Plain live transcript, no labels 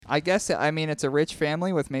I guess, it's a rich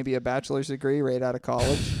family with maybe a bachelor's degree right out of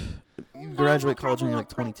college. You graduate college when you're like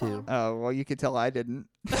 22. Oh, well, you could tell I didn't.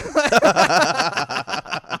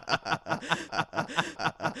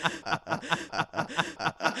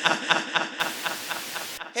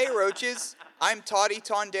 Hey, Roaches. I'm Toddy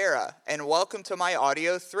Tondera, and welcome to my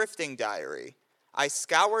audio thrifting diary. I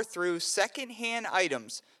scour through secondhand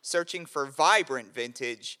items, searching for vibrant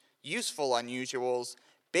vintage, useful unusuals,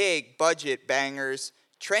 big budget bangers,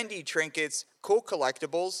 trendy trinkets, cool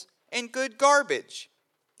collectibles, and good garbage.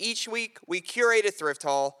 Each week, we curate a thrift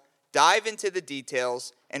haul, dive into the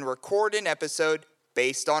details, and record an episode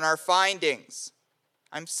based on our findings.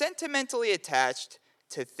 I'm sentimentally attached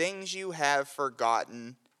to things you have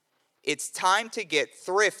forgotten. It's time to get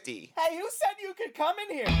thrifty. Hey, who said you could come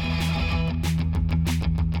in here?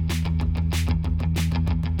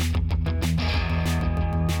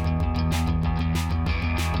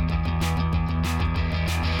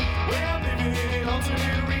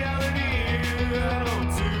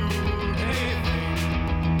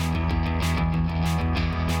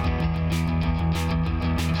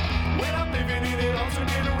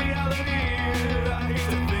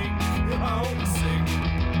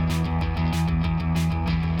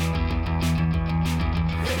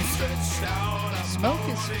 Smoke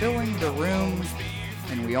is filling the room,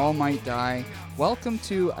 and we all might die. Welcome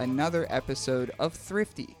to another episode of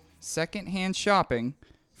Thrifty, secondhand shopping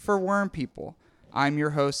for worm people. I'm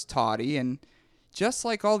your host, Toddy, and just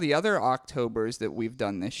like all the other Octobers that we've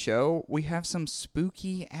done this show, we have some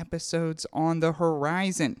spooky episodes on the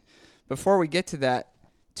horizon. Before we get to that,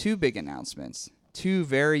 two big announcements. Two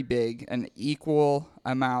very big and equal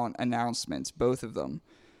amount announcements, both of them.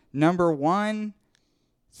 Number one,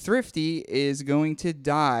 Thrifty is going to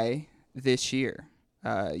die this year.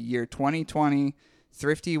 Year 2020,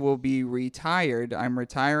 Thrifty will be retired. I'm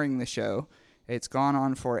retiring the show. It's gone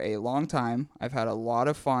on for a long time. I've had a lot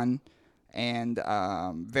of fun and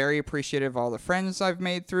very appreciative of all the friends I've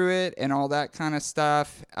made through it and all that kind of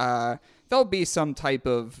stuff. There'll be some type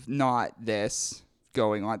of not this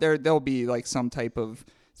going on. There'll be like some type of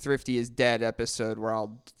Thrifty is dead episode where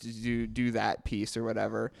I'll do that piece or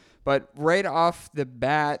whatever. But right off the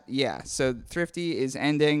bat, yeah, so Thrifty is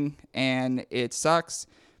ending, and it sucks,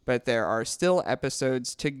 but there are still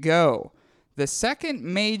episodes to go. The second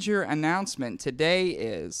major announcement today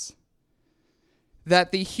is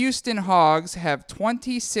that the Houston Hogs have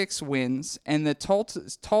 26 wins, and the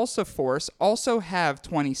Tulsa Force also have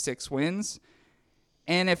 26 wins.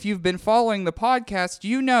 And if you've been following the podcast,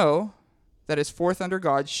 you know that as Fourth Under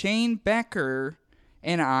God, Shane Becker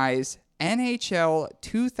and I's NHL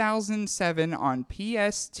 2007 on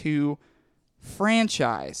PS2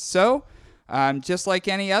 franchise. So, just like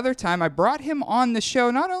any other time, I brought him on the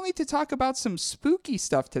show not only to talk about some spooky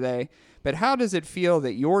stuff today, but how does it feel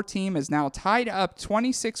that your team is now tied up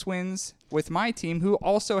 26 wins with my team, who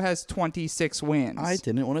also has 26 wins? I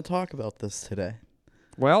didn't want to talk about this today.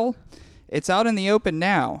 Well, it's out in the open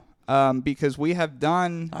now because we have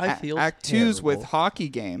done Act 2s with hockey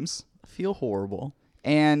games. I feel horrible.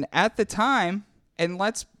 And at the time, and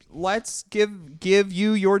let's give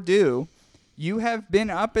you your due, you have been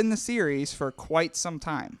up in the series for quite some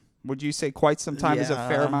time. Would you say quite some time is a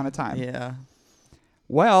fair amount of time? Yeah.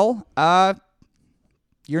 Well,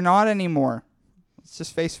 you're not anymore. Let's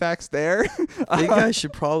just face facts there. I think I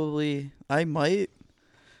should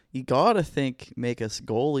you gotta make a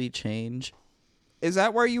goalie change. Is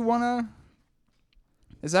that where you wanna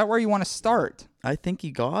start? I think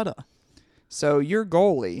you gotta. So your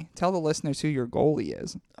goalie, tell the listeners who your goalie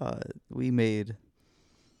is. We made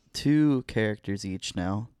two characters each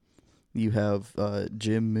now. You have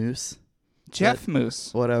Jim Moose. Jeff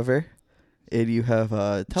Moose. Whatever. And you have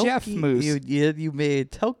Jeff Moose. You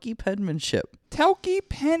made Telke Penmanship. Telke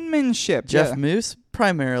Penmanship. Jeff Moose,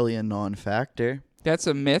 primarily a non-factor. That's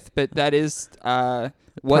a myth, but that is what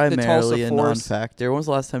primarily the Tulsa Force. A non-factor. When was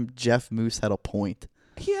the last time Jeff Moose had a point?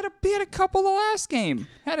 He had a couple the last game.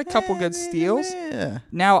 Had a couple good steals. Yeah.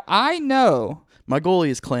 Now I know my goalie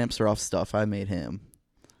is clamps are off stuff. I made him.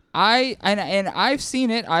 I've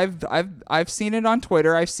seen it. I've seen it on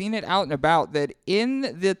Twitter. I've seen it out and about that in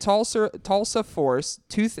the Tulsa Force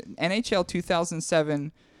NHL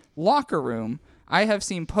 2007 locker room, I have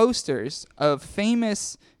seen posters of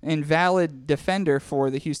famous and valid defender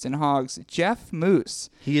for the Houston Hogs, Jeff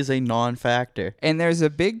Moose. He is a non-factor. And there's a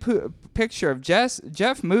big picture of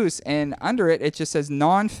Jeff Moose, and under it, it just says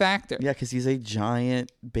non-factor. Yeah, because he's a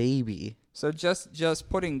giant baby. So just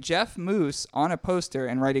putting Jeff Moose on a poster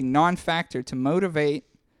and writing non-factor to motivate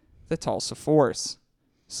the Tulsa Force.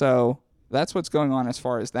 So that's what's going on as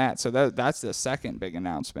far as that. So that's the second big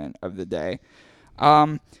announcement of the day.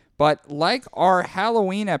 But like our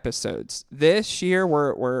Halloween episodes, this year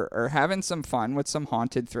we're having some fun with some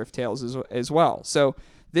haunted thrift tales as well. So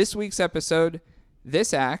this week's episode,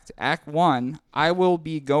 this act 1, I will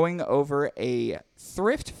be going over a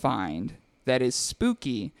thrift find that is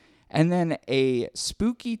spooky, and then a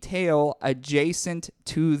spooky tale adjacent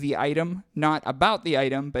to the item, not about the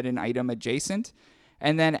item, but an item adjacent.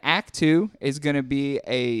 And then Act 2 is going to be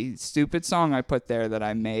a stupid song I put there that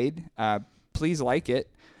I made. Please like it.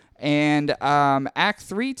 And Act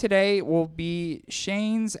 3 today will be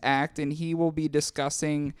Shane's act, and he will be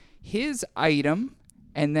discussing his item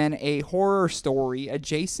and then a horror story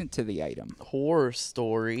adjacent to the item. Horror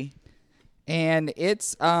story. And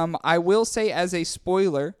it's, I will say as a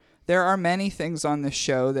spoiler, there are many things on the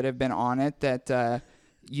show that have been on it that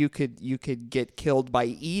you could get killed by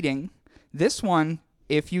eating. This one,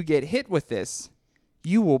 if you get hit with this,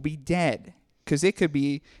 you will be dead. Because it could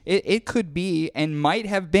be and might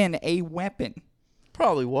have been a weapon.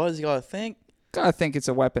 Probably was. You gotta think. Gotta think it's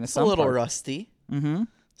a weapon of some A little part. rusty. Mm-hmm.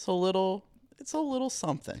 It's a little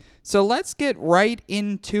something. So let's get right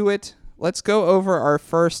into it. Let's go over our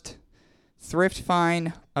first thrift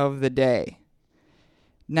find of the day.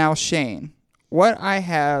 Now, Shane, what I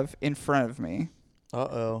have in front of me,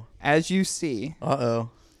 as you see,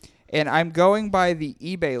 and I'm going by the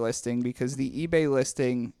eBay listing because the eBay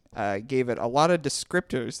listing gave it a lot of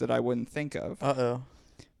descriptors that I wouldn't think of.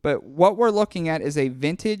 But what we're looking at is a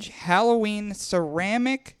vintage Halloween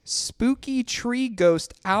ceramic spooky tree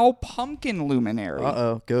ghost owl pumpkin luminary.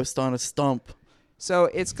 Ghost on a stump. So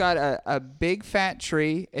it's got a big fat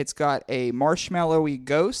tree. It's got a marshmallowy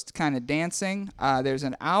ghost kind of dancing. There's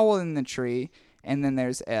an owl in the tree, and then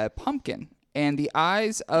there's a pumpkin. And the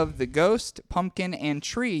eyes of the ghost, pumpkin, and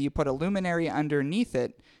tree, you put a luminary underneath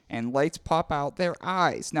it, and lights pop out their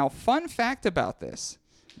eyes. Now, fun fact about this.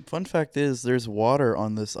 Fun fact is there's water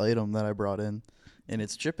on this item that I brought in, and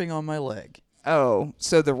it's dripping on my leg. Oh,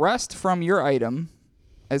 so the rust from your item,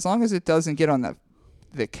 as long as it doesn't get on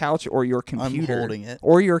the couch or your computer. I'm holding it.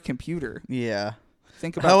 Or your computer. Yeah.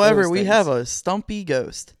 Think about However, those we things. have a stumpy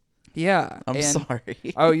ghost. Yeah. I'm sorry.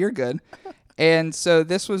 Oh, you're good. And so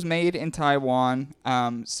this was made in Taiwan.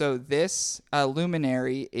 So this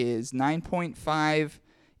luminary is 9.5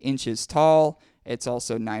 inches tall. It's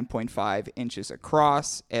also 9.5 inches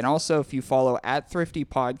across. And also, if you follow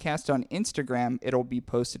 @ThriftyPodcast on Instagram, it'll be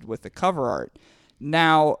posted with the cover art.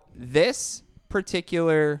 Now, this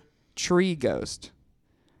particular tree ghost,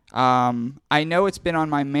 I know it's been on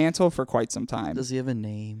my mantle for quite some time. Does he have a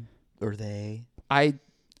name? Or they? I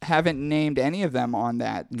haven't named any of them on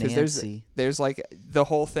that. Nancy. There's like, the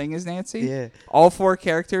whole thing is Nancy? Yeah. All 4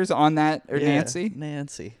 characters on that are Nancy?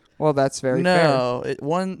 Nancy. Well, that's very fair. No,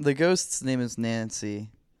 the ghost's name is Nancy.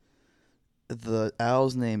 The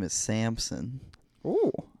owl's name is Samson.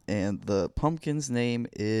 Ooh. And the pumpkin's name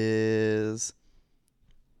is...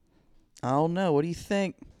 I don't know. What do you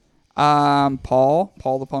think? Paul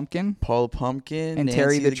the pumpkin. Paul the pumpkin. And Nancy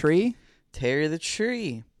Terry the tree. Terry the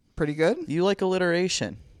tree. Pretty good. You like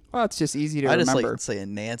alliteration. Well, it's just easy to I remember. just like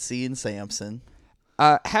saying Nancy and Samson.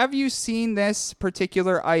 Have you seen this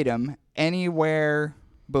particular item anywhere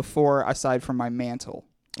before aside from my mantle?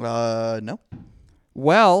 No.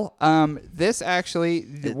 Well, this actually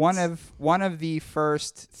one of the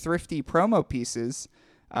first Thrifty promo pieces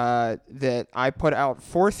that I put out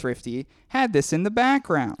for Thrifty had this in the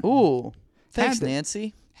background. Ooh, thanks, Had it.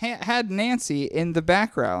 Nancy. Had Nancy in the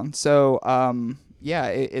background. So, yeah,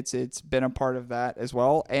 it's been a part of that as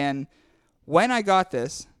well. And when I got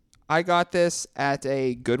this at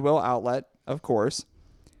a Goodwill outlet, of course.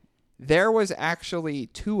 There was actually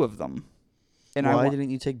 2 of them. And why didn't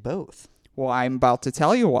you take both? Well, I'm about to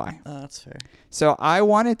tell you why. Oh, that's fair. So I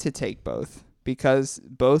wanted to take both because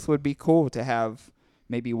both would be cool to have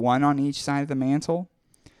maybe one on each side of the mantle.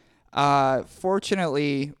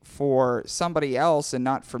 Fortunately for somebody else and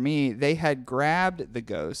not for me, they had grabbed the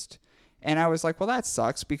ghost. And I was like, well, that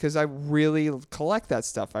sucks because I really collect that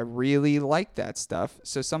stuff. I really like that stuff.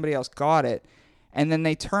 So somebody else got it. And then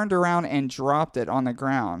they turned around and dropped it on the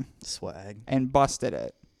ground. Swag. And busted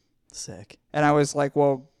it. Sick. And I was like,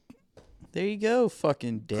 well... There you go,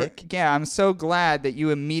 fucking dick. Yeah, I'm so glad that you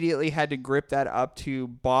immediately had to grip that up to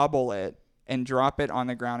bobble it and drop it on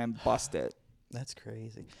the ground and bust it. That's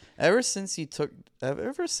crazy. Ever since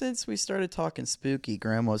we started talking spooky,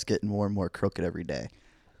 Grandma's getting more and more crooked every day.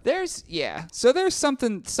 So there's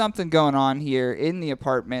something going on here in the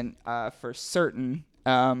apartment for certain.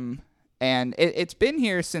 And it's been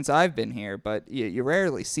here since I've been here, but you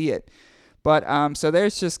rarely see it. But so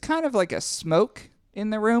there's just kind of like a smoke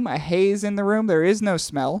in the room, a haze in the room. There is no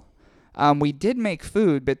smell. We did make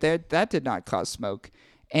food, but that did not cause smoke.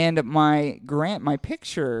 And my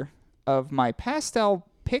picture of my pastel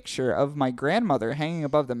picture of my grandmother hanging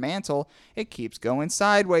above the mantle, it keeps going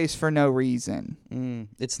sideways for no reason.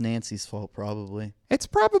 It's Nancy's fault, probably. It's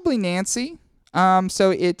probably Nancy.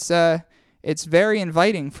 So it's very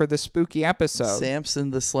inviting for the spooky episode.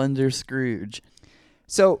 Samson the Slender Scrooge.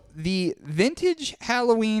 So the vintage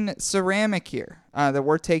Halloween ceramic here that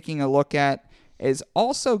we're taking a look at is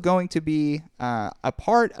also going to be a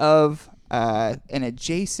part of an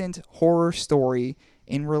adjacent horror story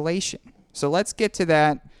in relation. So let's get to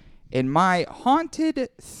that in my haunted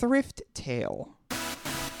thrift tale.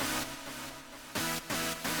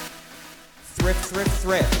 Thrift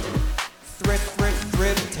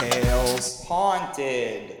tales.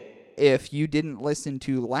 Haunted. If you didn't listen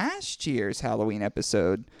to last year's Halloween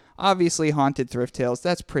episode, obviously haunted thrift tales,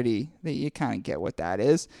 that's pretty, you kind of get what that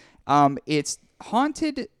is. It's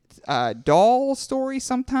haunted doll story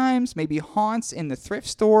sometimes, maybe haunts in the thrift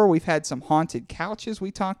store. We've had some haunted couches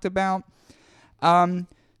we talked about.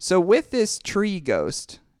 So with this tree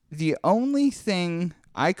ghost, the only thing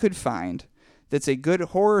I could find that's a good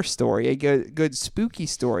horror story, a good spooky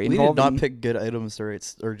story. We did not pick good items or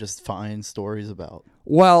just find stories about.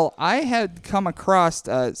 Well, I had come across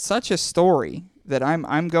such a story that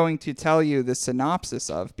I'm going to tell you the synopsis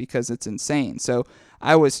of because it's insane. So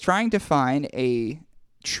I was trying to find a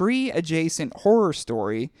tree-adjacent horror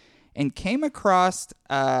story and came across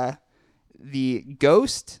the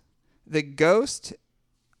ghost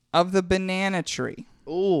of the banana tree.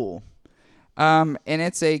 Ooh. And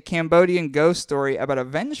it's a Cambodian ghost story about a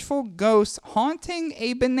vengeful ghost haunting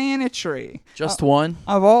a banana tree. Just one?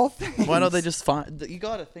 Of all things. Why don't they just find... You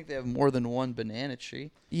gotta think they have more than one banana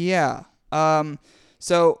tree. Yeah.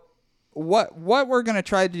 So what we're going to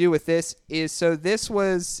try to do with this is, so this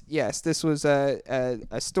was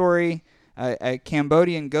a story, a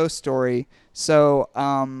Cambodian ghost story. So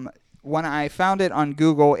when I found it on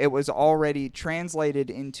Google, it was already translated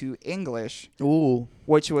into English. Ooh,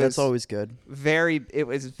 which was that's always good. It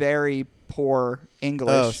was very poor English.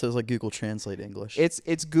 Oh, so it's like Google Translate English.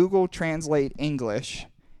 It's Google Translate English,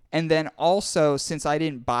 and then also since I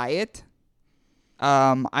didn't buy it,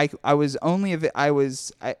 I was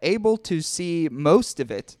able to see most of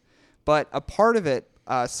it, but a part of it.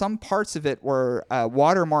 Some parts of it were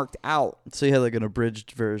watermarked out. So you had like an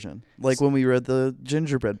abridged version. Like when we read the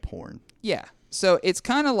gingerbread porn. Yeah. So it's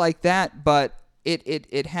kind of like that, but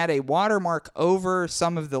it had a watermark over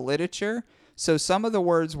some of the literature. So some of the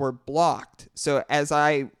words were blocked. So as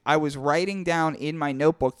I was writing down in my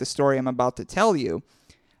notebook the story I'm about to tell you,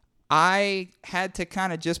 I had to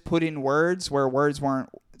kind of just put in words where words weren't.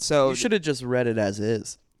 So you should have just read it as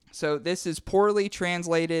is. So this is poorly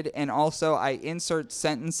translated, and also I insert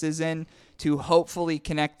sentences in to hopefully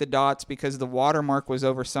connect the dots because the watermark was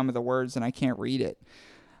over some of the words and I can't read it.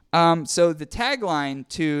 So the tagline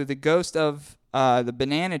to the ghost of the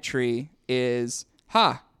banana tree is,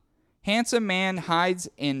 "Ha, handsome man hides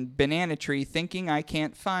in banana tree thinking I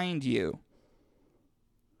can't find you."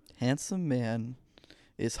 Handsome man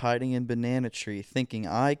is hiding in banana tree thinking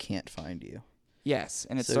I can't find you. Yes,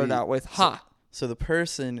 and it started out with, "Ha." So the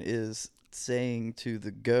person is saying to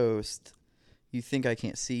the ghost, "You think I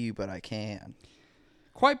can't see you, but I can."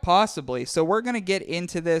 Quite possibly. So we're going to get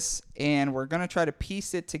into this, and we're going to try to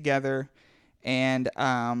piece it together. And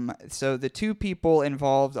so the two people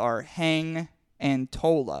involved are Heng and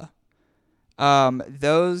Tola.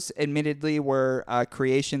 Those, admittedly, were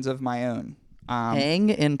creations of my own. Heng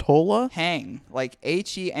and Tola? Heng, like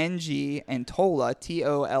Heng, and Tola,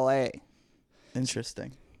 Tola.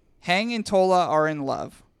 Interesting. Heng and Tola are in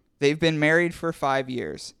love. They've been married for 5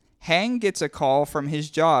 years. Heng gets a call from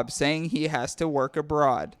his job saying he has to work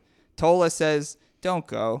abroad. Tola says, "Don't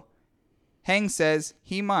go." Heng says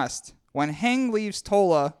he must. When Heng leaves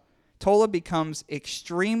Tola, Tola becomes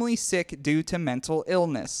extremely sick due to mental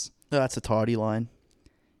illness. That's a toddy line.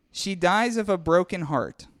 She dies of a broken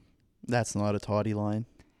heart. That's not a toddy line.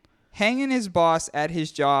 Heng and his boss at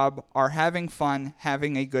his job are having fun,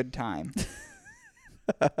 having a good time.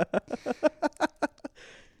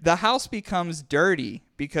 The house becomes dirty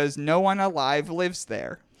because no one alive lives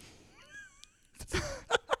there.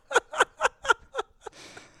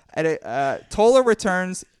 Tola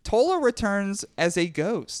returns as a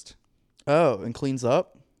ghost. Oh, and cleans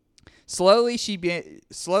up? Slowly she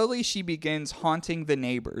begins haunting the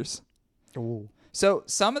neighbors. Ooh. So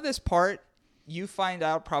some of this part, you find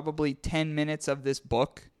out probably 10 minutes of this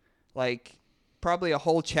book, like probably a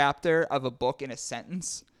whole chapter of a book in a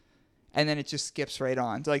sentence, and then it just skips right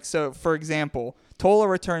on. Like, so, for example, Tola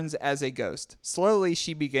returns as a ghost. Slowly,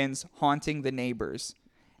 she begins haunting the neighbors.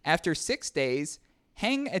 After 6 days,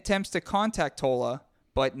 Heng attempts to contact Tola,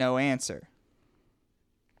 but no answer.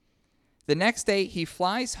 The next day, he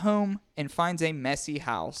flies home and finds a messy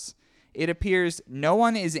house. It appears no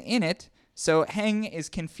one is in it, so Heng is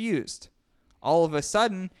confused. All of a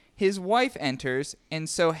sudden, his wife enters, and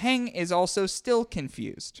so Heng is also still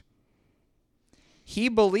confused. He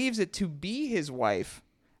believes it to be his wife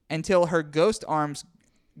until her ghost arms,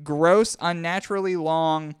 gross, unnaturally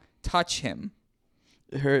long, touch him.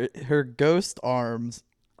 Her ghost arms,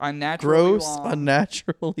 Unnaturally gross, long.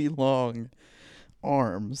 unnaturally long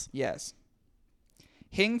arms. Yes.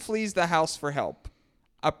 Heng flees the house for help.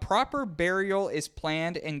 A proper burial is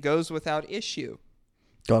planned and goes without issue.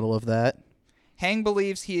 Gotta love that. Heng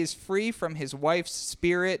believes he is free from his wife's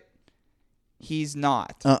spirit. He's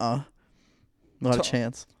not. Not a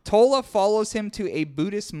chance. Tola follows him to a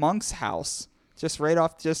Buddhist monk's house.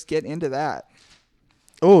 Just get into that.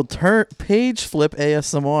 Oh, page flip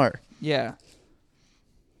ASMR. Yeah.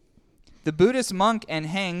 The Buddhist monk and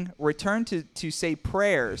Heng return to say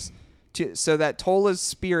prayers so that Tola's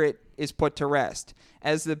spirit is put to rest.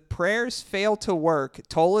 As the prayers fail to work,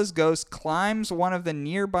 Tola's ghost climbs one of the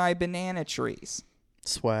nearby banana trees.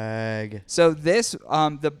 Swag. So this,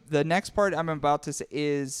 the next part I'm about to say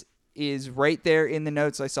is right there in the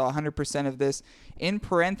notes. I saw 100% of this. In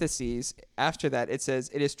parentheses, after that, it says,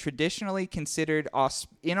 it is traditionally considered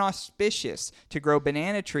inauspicious to grow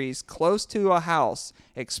banana trees close to a house,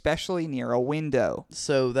 especially near a window.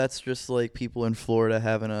 So that's just like people in Florida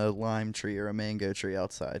having a lime tree or a mango tree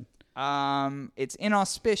outside. It's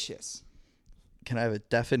inauspicious. Can I have a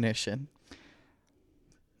definition?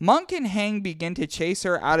 Monk and Heng begin to chase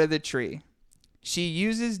her out of the tree. She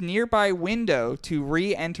uses nearby window to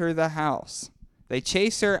re-enter the house. They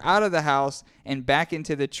chase her out of the house and back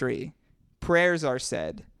into the tree. Prayers are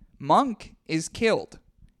said. Monk is killed.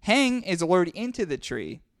 Heng is lured into the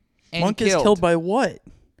tree and Monk killed. is killed by what?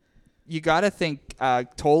 You gotta think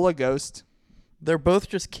Tola ghost. They're both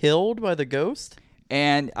just killed by the ghost?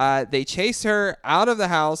 And they chase her out of the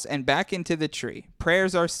house and back into the tree.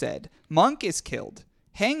 Prayers are said. Monk is killed.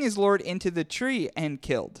 Heng is lured into the tree and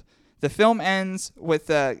killed. The film ends with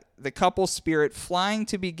the couple's spirit flying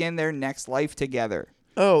to begin their next life together.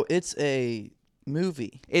 Oh, it's a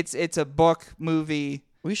movie. It's a book, movie.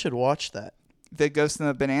 We should watch that. The Ghost in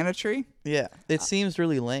the Banana Tree? Yeah. It seems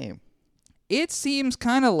really lame. It seems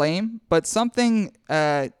kind of lame, but something,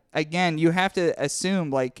 again, you have to assume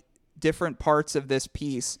like different parts of this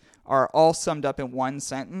piece are all summed up in one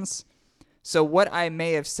sentence. So what I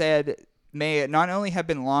may have said may not only have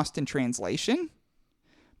been lost in translation,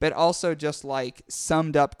 but also just like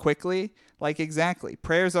summed up quickly. Like exactly.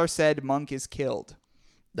 Prayers are said, Monk is killed.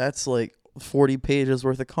 That's like 40 pages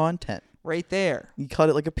worth of content. Right there. You cut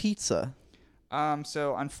it like a pizza.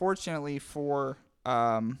 So unfortunately for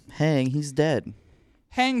Heng, he's dead.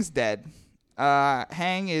 Heng's dead.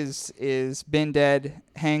 Heng is been dead.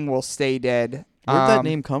 Heng will stay dead. Where'd that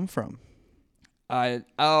name come from? I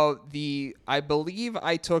believe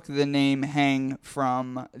I took the name Heng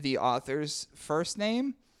from the author's first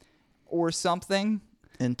name or something.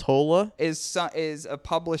 And Tola? Is a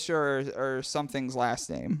publisher or something's last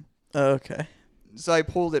name. Okay. So I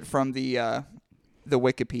pulled it from the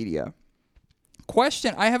Wikipedia.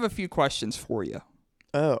 I have a few questions for you.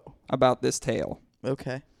 Oh. About this tale.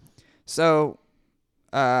 Okay. So,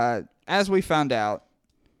 as we found out,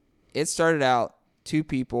 it started out two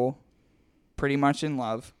people pretty much in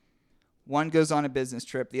love. One goes on a business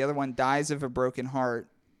trip. The other one dies of a broken heart.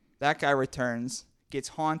 That guy returns, gets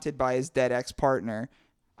haunted by his dead ex-partner,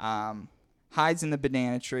 hides in the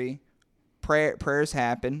banana tree. Prayers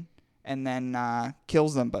happen, and then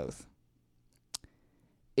kills them both.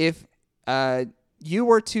 If you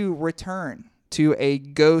were to return to a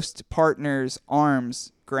ghost partner's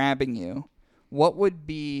arms grabbing you, what would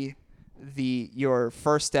be your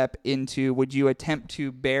first step into? Would you attempt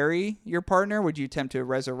to bury your partner? Would you attempt to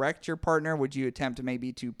resurrect your partner? Would you attempt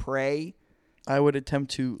maybe to pray? I would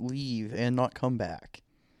attempt to leave and not come back.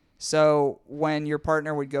 So when your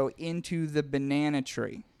partner would go into the banana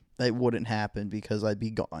tree, That wouldn't happen because I'd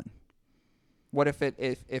be gone. what if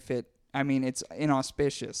it's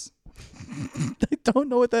inauspicious? I don't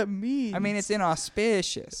know what that means. I mean, it's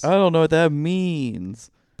inauspicious, I don't know what that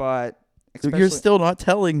means. but You're still not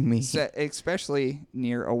telling me. especially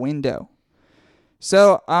near a window.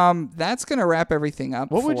 So that's gonna wrap everything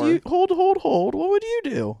up. What would you hold? What would you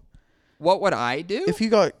do What would I do? if you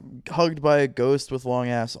got hugged by a ghost with long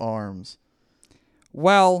ass arms?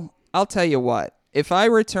 Well, I'll tell you what. If I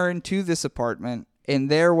returned to this apartment and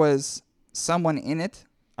there was someone in it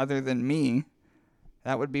other than me,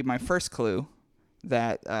 that would be my first clue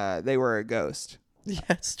that they were a ghost. Yeah,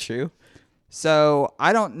 it's true. So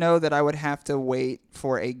I don't know that I would have to wait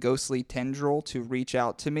for a ghostly tendril to reach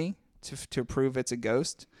out to me to prove it's a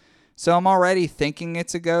ghost. So I'm already thinking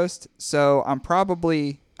it's a ghost. So I'm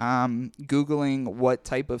probably Googling what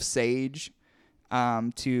type of sage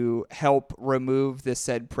to help remove the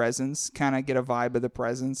said presence, kind of get a vibe of the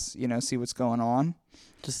presence, see what's going on.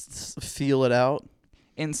 Just feel it out.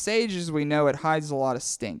 In sage, as we know, it hides a lot of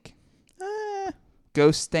stink.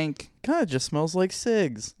 Ghost stink. Kind of just smells like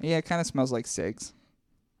cigs. Yeah, it kind of smells like cigs.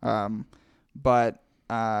 So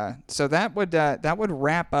that would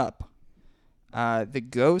wrap up the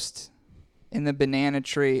ghost in the banana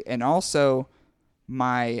tree, and also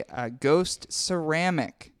my ghost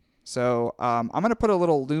ceramic. So I'm gonna put a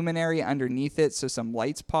little luminary underneath it, so some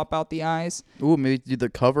lights pop out the eyes. Ooh, maybe do the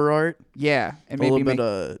cover art. Yeah, and a little bit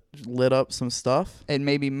of lit up some stuff, and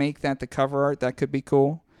maybe make that the cover art. That could be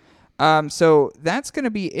cool. So that's going to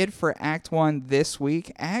be it for Act 1 this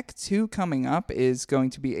week. Act 2 coming up is going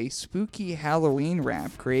to be a spooky Halloween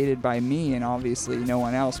rap created by me and obviously no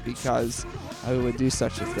one else, because I would do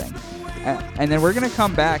such a thing. And then we're going to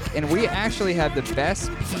come back, and we actually have the best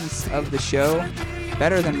piece of the show,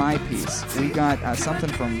 better than my piece. We got something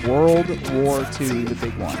from World War II, the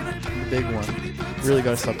big one. The big one. Really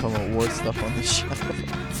got to stop talking about war stuff on this show.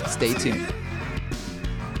 Stay tuned.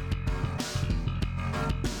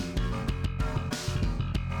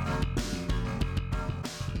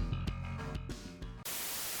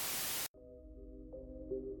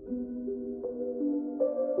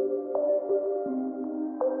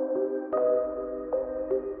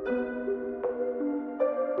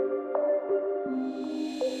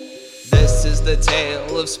 This is the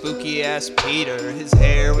tale of spooky ass Peter. His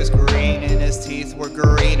hair was green and his teeth were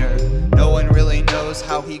greener. No one really knows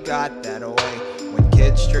how he got that way. When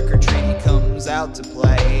kids trick or treat, he comes out to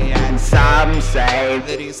play. And some say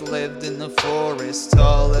that he's lived in the forest,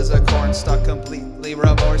 tall as a cornstalk, completely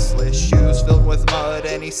remorseless. Shoes filled with mud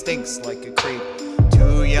and he stinks like a creep.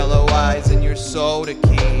 2 yellow eyes and your soul to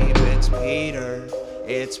keep. It's Peter,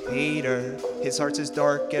 it's Peter. His heart's as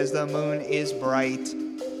dark as the moon is bright.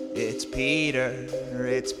 It's Peter,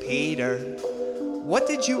 it's Peter. What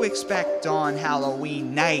did you expect on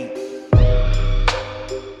Halloween night?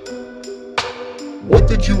 What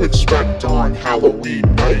did you expect on Halloween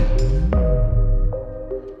night?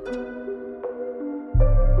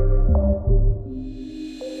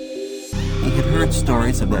 He had heard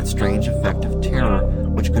stories of that strange effect of terror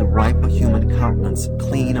which could wipe a human countenance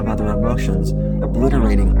clean of other emotions,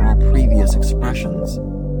 obliterating all previous expressions.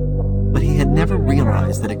 But he had never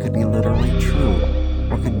realized that it could be literally true,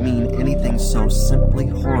 or could mean anything so simply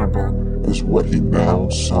horrible Is what he now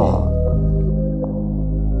saw.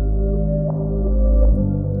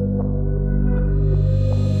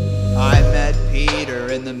 I met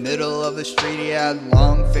Peter in the middle of the street. He had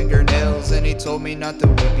long fingernails and he told me not to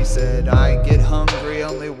weep. He said, I get hungry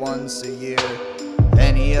only once a year.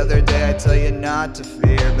 Any other day I tell you not to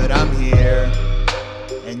fear, but I'm here.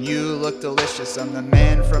 And you look delicious. I'm the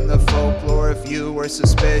man from the folklore if you were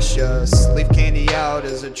suspicious. Leave candy out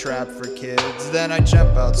as a trap for kids. Then I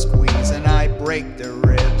jump out, squeeze, and I break their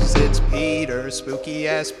ribs. It's Peter, spooky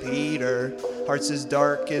ass Peter. Heart's as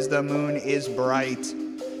dark as the moon is bright.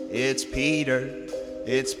 It's Peter,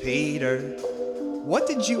 it's Peter. What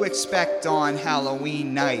did you expect on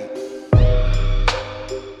Halloween night?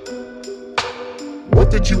 What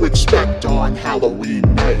did you expect on Halloween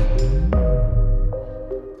night?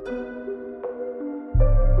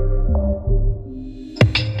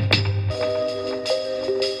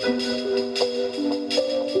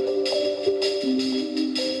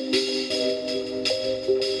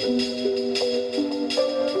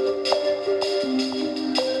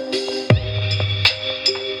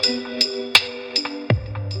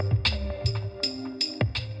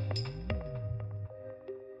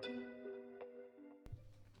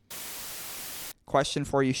 Question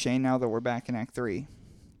for you, Shane, now that we're back in Act 3.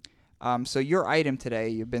 So your item today,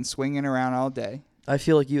 you've been swinging around all day. I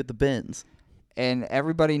feel like you at the bins. And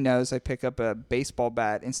everybody knows I pick up a baseball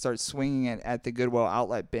bat and start swinging it at the Goodwill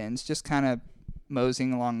outlet bins, just kind of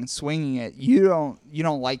moseying along and swinging it. You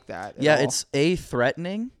don't like that at all. It's A,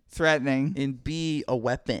 threatening, Threatening. and B, a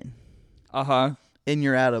weapon. Uh-huh. And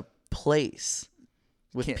you're at a place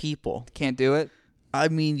with Can't- people. Can't do it? I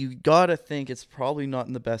mean, you gotta think it's probably not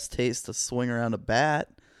in the best taste to swing around a bat.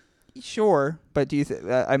 Sure, but do you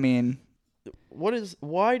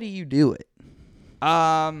Why do you do it?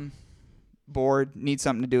 bored, need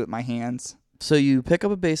something to do with my hands. So you pick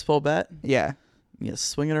up a baseball bat, Yeah. you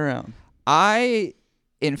swing it around.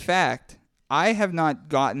 In fact, I have not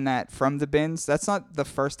gotten that from the bins. That's not the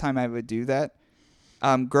first time I would do that.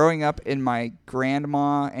 growing up in my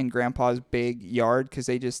grandma and grandpa's big yard, because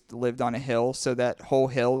they just lived on a hill, so that whole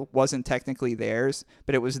hill wasn't technically theirs,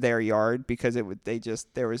 but it was their yard because I would climb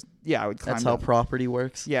That's how down. property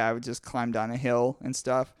works. Yeah, I would just climb down a hill and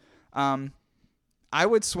stuff. I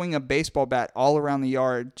would swing a baseball bat all around the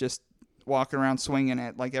yard, just walking around swinging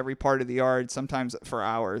it, like every part of the yard, sometimes for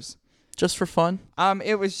hours. Just for fun.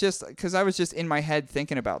 It was just because I was just in my head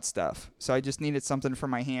thinking about stuff, so I just needed something for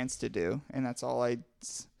my hands to do, and that's all I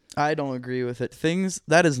don't agree with it.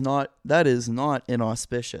 That is not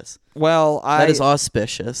inauspicious. Well, That is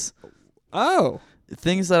auspicious. Oh,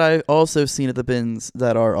 Things that I've also seen at the bins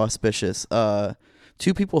that are auspicious.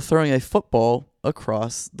 2 people throwing a football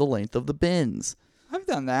across the length of the bins. I've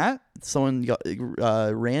done that. Someone got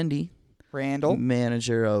Randy, Randall.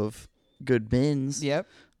 manager of Good Bins. Yep.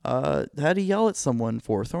 Had to yell at someone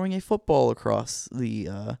for throwing a football across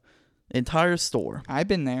the entire store. I've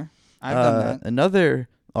been there. I've done that. Another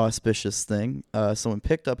auspicious thing, someone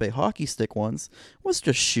picked up a hockey stick once, was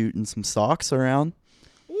just shooting some socks around.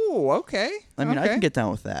 Ooh, okay. I mean, I Okay. can get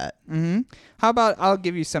down with that. Mm-hmm. How about I'll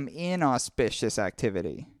give you some inauspicious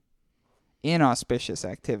activity.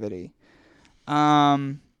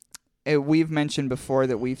 We've mentioned before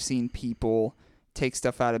that we've seen people take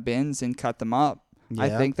stuff out of bins and cut them up. I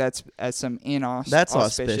Yeah. think that's as some That's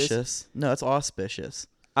auspicious. No, that's auspicious.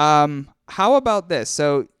 How about this?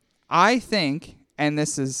 So I think, and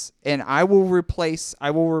I will replace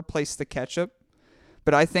the ketchup,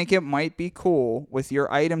 but I think it might be cool with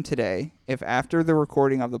your item today if after the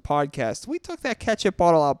recording of the podcast we took that ketchup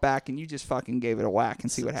bottle out back and you just fucking gave it a whack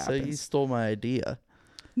and see what So happens. you stole my idea.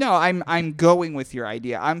 No, I'm going with your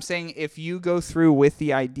idea. I'm saying if you go through with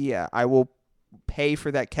the idea, I will pay for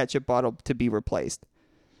that ketchup bottle to be replaced.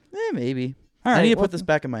 Maybe. All I right, need to well, put this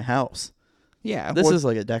back in my house. Yeah. This well, is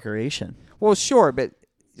like a decoration. well, sure, but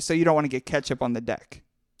so you don't want to get ketchup on the deck.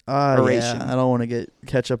 Yeah. Oration. I don't want to get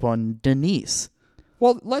ketchup on Denise.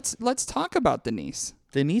 Well, let's talk about Denise.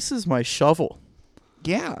 Denise is my shovel.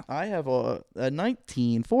 Yeah. I have a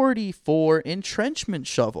 1944 entrenchment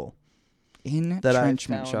shovel that I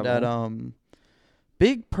Entrenchment found shovel. at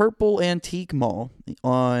Big Purple Antique Mall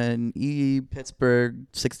on Pittsburgh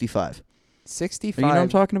 65. 65. You know what I'm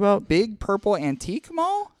talking about? Big Purple Antique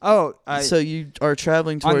Mall? Oh, So you are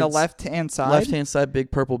traveling on towards the left-hand side. left-hand side, Big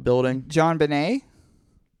Purple building. Jean Benet?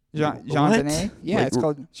 Jean What? Benet? Yeah, Wait, it's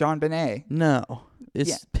called Jean Benet. No, it's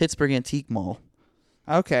Yeah. Pittsburgh Antique Mall.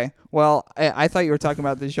 Okay. Well, I thought you were talking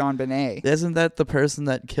about the Jean Benet. Isn't that the person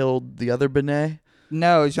that killed the other Benet?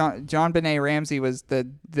 No, John Benet Ramsey was the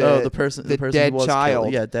person the who dead was child.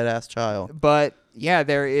 killed. Yeah, dead ass child. But yeah,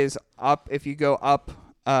 there is if you go up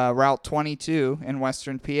Route 22 in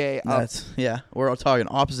Western PA. We're all talking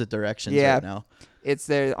opposite directions Yeah. right now. It's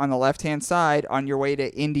there on the left-hand side on your way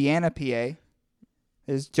to Indiana, PA.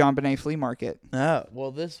 Is John Benet Flea Market.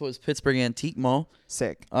 Well, this was Pittsburgh Antique Mall.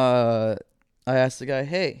 Sick. I asked the guy,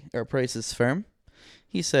 "Hey, are prices firm?"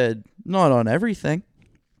 He said, "Not on everything."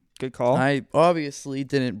 Good call. I obviously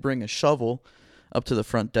didn't bring a shovel up to the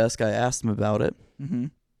front desk. I asked him about it. Mm-hmm.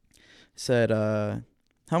 Said,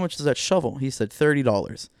 "How much is that shovel?" He said,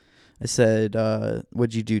 $30. I said,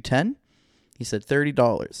 "Would you do 10?" He said,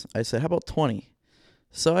 $30. I said, "How about 20?"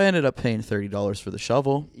 So I ended up paying $30 for the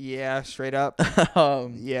shovel. Yeah, straight up.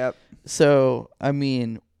 Yep. So, I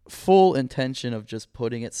mean, full intention of just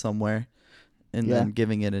putting it somewhere and Yeah. then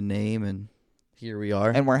giving it a name, and here we are.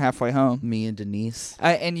 And we're halfway home. Me and Denise.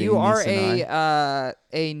 And you are Denise I'm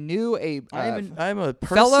a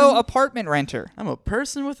person. fellow apartment renter. I'm a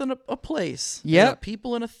person with a place. Yep. And a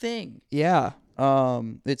people and a thing. Yeah.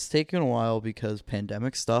 It's taken a while because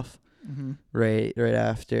pandemic stuff. Mm-hmm. Right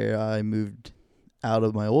after I moved out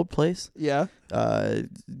of my old place. Yeah.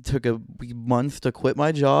 Took a month to quit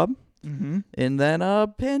my job, Mm-hmm. and then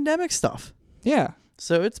pandemic stuff. Yeah.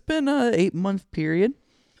 So it's been a 8-month period.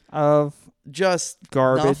 Of Just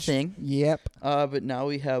garbage. nothing. Yep. But now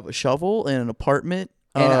we have a shovel and an apartment.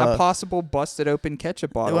 And a possible busted open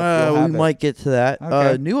ketchup bottle. if you'll We have it. might get to that.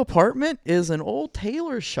 Okay. New apartment is an old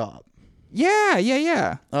tailor shop.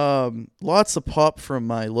 Yeah. Lots of pop from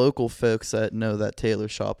my local folks that know that tailor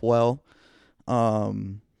shop well.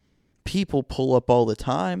 People pull up all the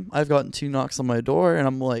time. I've gotten 2 knocks on my door, and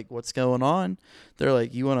I'm like, "What's going on?" They're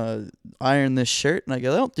like, "You want to iron this shirt?" And I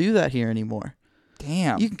go, "They don't do that here anymore.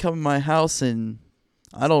 Damn. You can come in my house and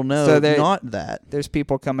I don't know, So they- not that. There's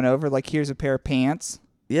people coming over like, here's a pair of pants.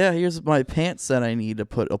 Yeah, here's my pants that I need to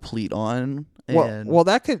put a pleat on." And Well,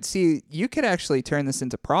 that could you could actually turn this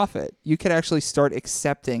into profit. You could actually start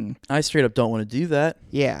accepting. I straight up don't want to do that.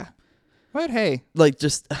 Yeah. But hey, Like,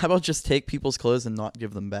 how about just take people's clothes and not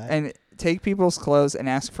give them back? and take people's clothes and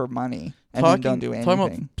ask for money, and then don't do Talking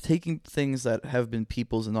anything. about taking things that have been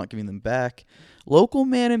people's and not giving them back. Local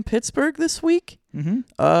man in Pittsburgh this week,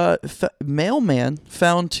 mailman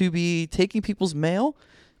found to be taking people's mail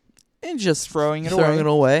and just Throwing it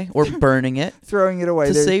away or burning it Throwing it away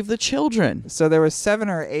to There- save the children. So there was 7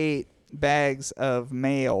 or 8 bags of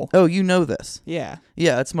mail. Oh, you know this? Yeah,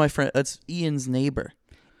 Yeah, that's my friend. That's Ian's neighbor.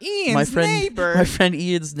 Ian's my friend, neighbor. My friend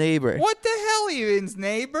Ian's neighbor. What the hell, Ian's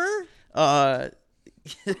neighbor? What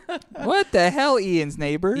the hell, Ian's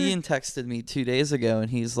neighbor? Ian texted me 2 days ago, and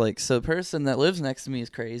he's like, "So the person that lives next to me is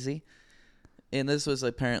crazy." And this was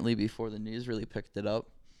apparently before the news really picked it up.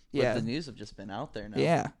 Yeah. But the news have just been out there now.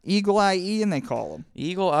 Yeah, Eagle Eye Ian, they call him.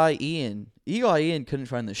 Eagle Eye Ian. Eagle Eye Ian couldn't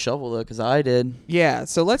find the shovel, though, because I did. Yeah,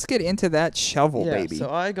 so let's get into that shovel, Yeah, baby. so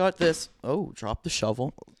I got this. Oh, drop the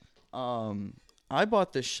shovel. I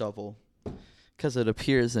bought this shovel because it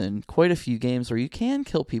appears in quite a few games where you can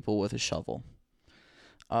kill people with a shovel.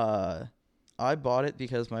 I bought it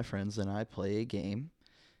because my friends and I play a game,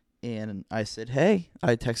 and I said, hey,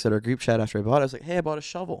 I texted our group chat after I bought it. I was like, hey, I bought a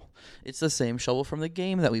shovel. It's the same shovel from the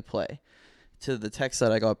game that we play. To the text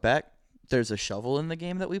that I got back, there's a shovel in the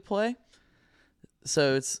game that we play.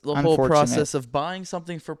 So it's the whole Unfortunate. process of buying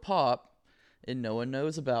something for Pop, and no one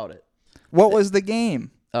knows about it. What was the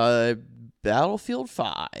game? Battlefield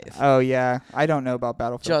 5. Oh, yeah. I don't know about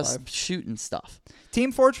Battlefield 5. Just shooting stuff.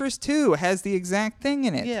 Team Fortress 2 has the exact thing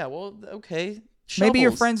in it. Yeah, well, okay. Maybe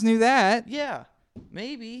your Shovels. friends knew that. Yeah,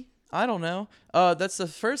 maybe. I don't know. That's the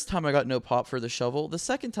first time I got no pop for the shovel. The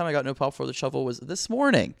second time I got no pop for the shovel was this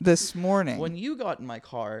morning. This morning. When you got in my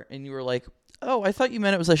car and you were like, oh, I thought you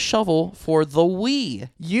meant it was a shovel for the Wii.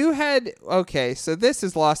 You had... Okay, so this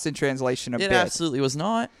is lost in translation a It bit. absolutely was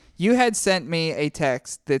not. You had sent me a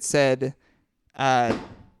text that said...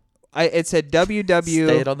 it said WW...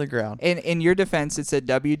 Stay it on the ground. In your defense, it said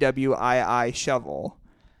WWII shovel.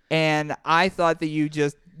 And I thought that you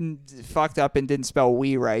just fucked up and didn't spell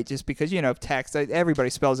we right, just because, text, everybody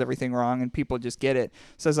spells everything wrong and people just get it.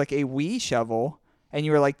 So it's like a Wii shovel. And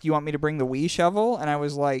you were like, do you want me to bring the Wii shovel? And I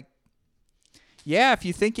was like, yeah, if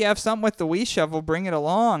you think you have something with the Wii shovel, bring it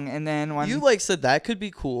along. And then when You said that could be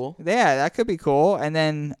cool. yeah, that could be cool. And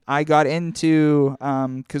then I got into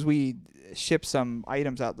because we shipped some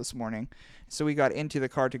items out this morning, so we got into the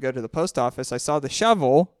car to go to the post office. I saw the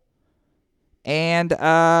shovel, and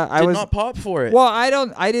I was not pop for it. well. I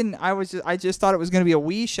just thought it was going to be a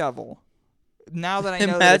Wii shovel. Now that I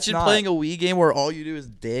know that it's Imagine not. playing a Wii game where all you do is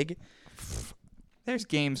dig. There's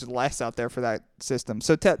games less out there for that system.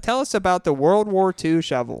 So tell us about the World War II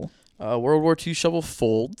shovel. World War II shovel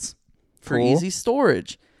folds for Cool. easy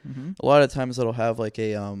storage. Mm-hmm. A lot of times it'll have like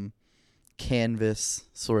a canvas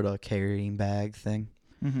sort of carrying bag thing.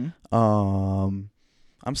 Mm-hmm.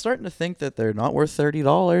 I'm starting to think that they're not worth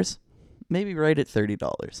 $30. Maybe right at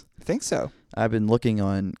 $30. I think so. I've been looking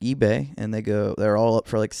on eBay and they're all up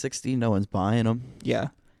for like 60. No one's buying them. Yeah.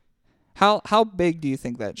 How big do you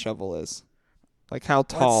think that shovel is? Like how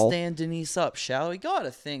tall? Let's stand Denise up, shall we?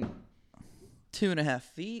 Gotta think 2.5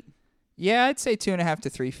 feet. Yeah, I'd say 2.5 to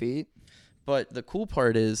 3 feet. But the cool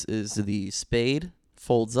part is the spade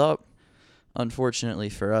folds up. Unfortunately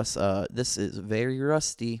for us, this is very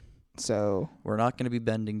rusty. So We're not going to be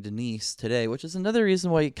bending Denise today, which is another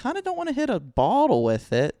reason why you kind of don't want to hit a bottle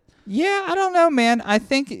with it. yeah, I don't know, man. I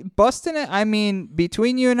think busting it. I mean,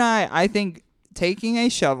 between you and I think taking a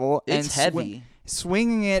shovel It's and heavy.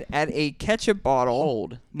 swinging it at a ketchup bottle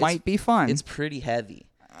Hold. might be fun. It's pretty heavy.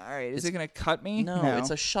 All right, is it gonna cut me? No, it's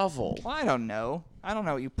a shovel. Well, I don't know. I don't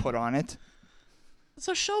know what you put on it. It's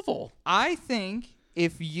a shovel. I think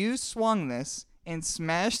if you swung this and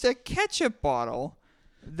smashed a ketchup bottle,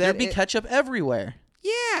 There'd be ketchup everywhere.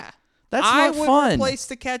 yeah, That's I not would fun. replace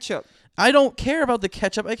the ketchup. I don't care about the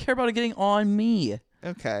ketchup. I care about it getting on me.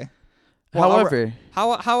 Okay. However,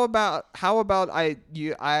 how about I get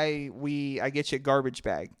you a garbage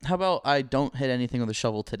bag? how about I don't hit anything with a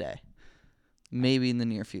shovel today? Maybe in the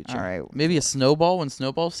near future. All right. Maybe a snowball when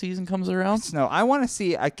snowball season comes around. No, I want to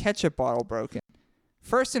see a ketchup bottle broken.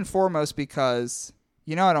 First and foremost, because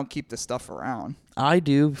I don't keep the stuff around. I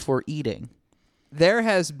do for eating. There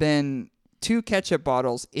has been 2 ketchup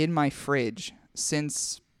bottles in my fridge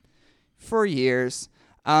for years.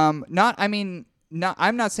 I'm not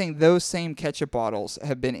saying those same ketchup bottles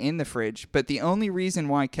have been in the fridge, but the only reason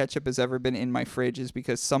why ketchup has ever been in my fridge is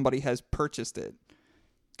because somebody has purchased it.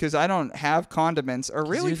 Because I don't have condiments or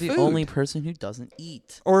really You're food. the only person who doesn't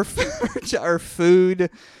eat. or food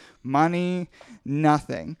money,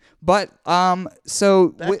 nothing. But so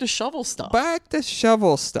Back to shovel stuff. back to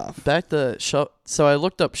shovel stuff. So I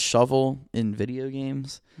looked up shovel in video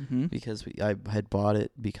games Mm-hmm. because I had bought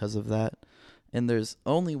it because of that. And there's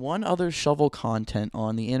only one other shovel content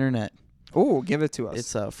on the internet. Oh, give it to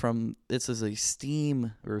us. This is a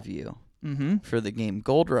Steam review Mm-hmm. for the game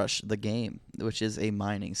Gold Rush, the game, which is a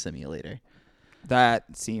mining simulator.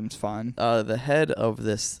 That seems fun. The head of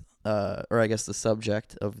this, or I guess the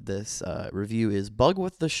subject of this review is Bug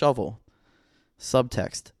with the Shovel.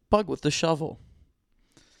 Subtext, Bug with the Shovel.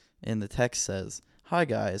 And the text says, "Hi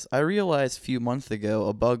guys, I realized a few months ago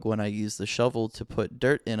a bug when I used the shovel to put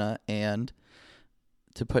dirt in a and.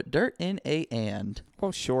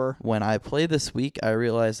 Oh, sure. When I play this week, I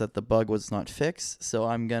realized that the bug was not fixed, so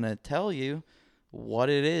I'm going to tell you what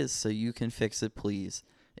it is so you can fix it, please.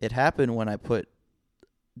 It happened when I put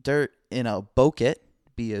dirt in a bucket,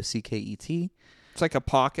 B-O-C-K-E-T. It's like a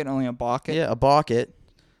pocket, only a bucket. Yeah, a bucket,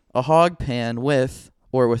 a hog pan with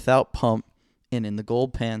or without pump, and in the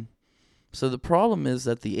gold pan. So the problem is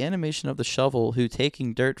that the animation of the shovel who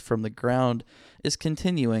taking dirt from the ground is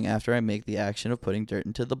continuing after I make the action of putting dirt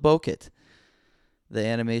into the bucket. The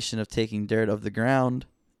animation of taking dirt of the ground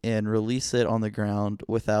and release it on the ground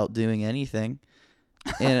without doing anything.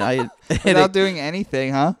 And Without doing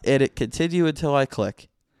anything, huh? And it continue until I click.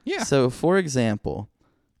 Yeah. So for example,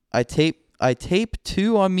 I tape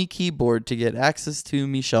 2 on me keyboard to get access to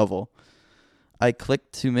me shovel. I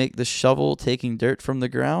click to make the shovel taking dirt from the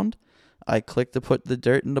ground. I click to put the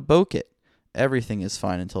dirt in the bucket. Everything is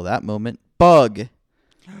fine until that moment. Bug!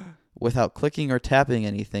 Without clicking or tapping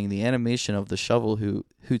anything, the animation of the shovel who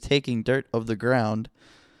taking dirt of the ground.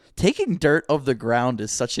 Taking dirt of the ground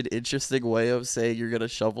is such an interesting way of saying you're going to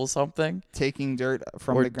shovel something. Taking dirt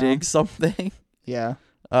from or the ground. dig something. Yeah.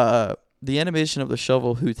 The animation of the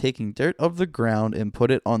shovel who taking dirt of the ground and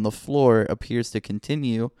put it on the floor appears to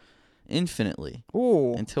continue infinitely.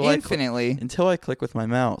 Ooh, infinitely. Until I click with my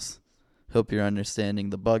mouse. Hope you're understanding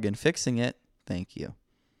the bug and fixing it. Thank you.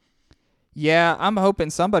 Yeah, I'm hoping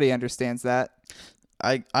somebody understands that.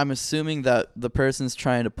 I'm assuming that the person's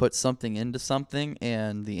trying to put something into something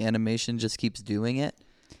and the animation just keeps doing it.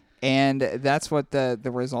 And that's what the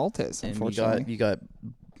result is, And unfortunately. you got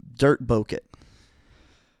dirt bucket.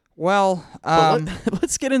 Well,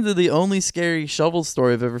 let's get into the only scary shovel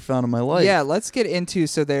story I've ever found in my life. yeah, let's get into,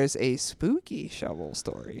 so there's a spooky shovel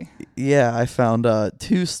story. Yeah, I found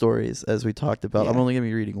 2 stories as we talked about. Yeah. I'm only going to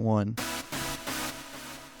be reading one.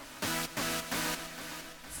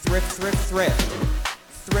 Thrift, thrift, thrift.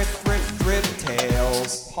 Thrift, thrift, thrift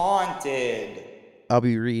tales. Haunted. I'll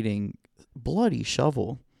be reading Bloody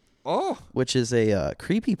Shovel, Oh, which is a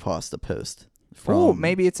creepypasta post.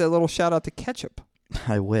 maybe it's a little shout out to Ketchup.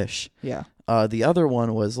 I wish. Yeah, The other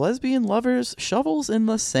one was Lesbian Lovers, Shovels in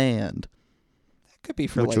the Sand, that could be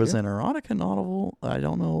for which later. was an erotica novel. I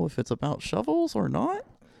don't know if it's about shovels or not.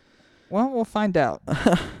 Well, we'll find out.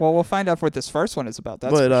 We'll find out what this first one is about.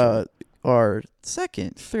 That's but for sure. Our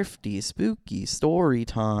second thrifty spooky story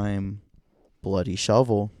time, Bloody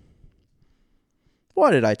Shovel.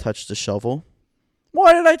 Why did I touch the shovel?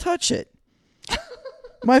 Why did I touch it?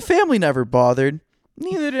 My family never bothered.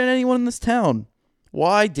 Neither did anyone in this town.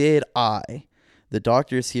 Why did I? The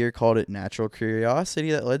doctors here called it natural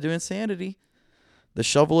curiosity that led to insanity. The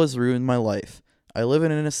shovel has ruined my life. I live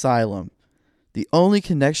in an asylum. The only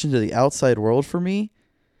connection to the outside world for me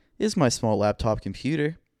is my small laptop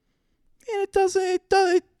computer. And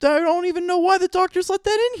I don't even know why the doctors let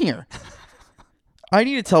that in here. I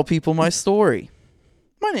need to tell people my story.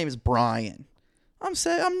 My name is Brian. I'm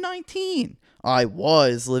 19. I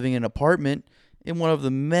was living in an apartment in one of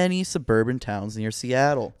the many suburban towns near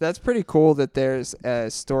Seattle. That's pretty cool that there's a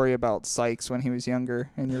story about Sykes when he was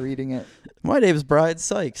younger, and you're reading it. My name is Brian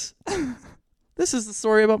Sykes. This is the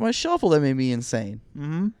story about my shovel that made me insane.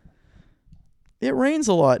 Mm-hmm. It rains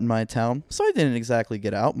a lot in my town, so I didn't exactly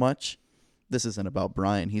get out much. This isn't about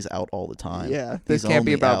Brian. He's out all the time. Yeah, this He's can't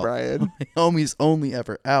be only about out. Brian. My homie's only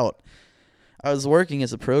ever out. I was working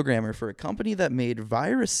as a programmer for a company that made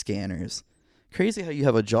virus scanners. Crazy how you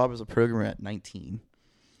have a job as a programmer at 19.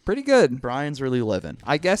 Pretty good. Brian's really living.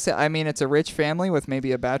 I guess, I mean, it's a rich family with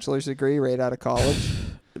maybe a bachelor's degree right out of college.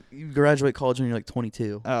 You graduate college when you're like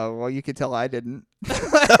 22. Oh, well, you could tell I didn't.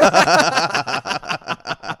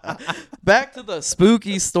 Back to the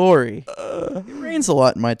spooky story. It rains a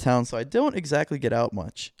lot in my town, so I don't exactly get out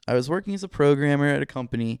much. I was working as a programmer at a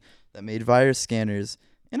company that made virus scanners,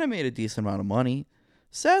 and I made a decent amount of money.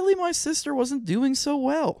 Sadly, my sister wasn't doing so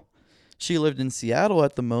well. She lived in Seattle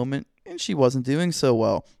at the moment, and she wasn't doing so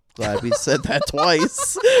well. Glad we said that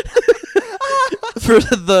twice. For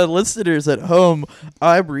the listeners at home,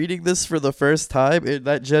 I'm reading this for the first time, and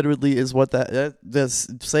that genuinely is what that's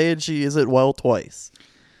saying. She isn't well twice.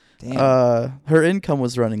 Damn. Her income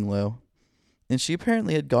was running low, and she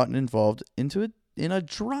apparently had gotten involved in a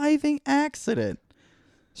driving accident.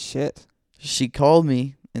 Shit. She called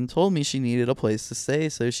me and told me she needed a place to stay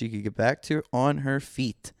so she could get back to on her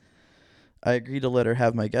feet. I agreed to let her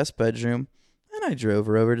have my guest bedroom, and I drove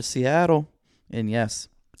her over to Seattle. And yes,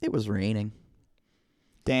 it was raining.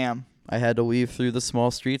 Damn. I had to weave through the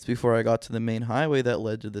small streets before I got to the main highway that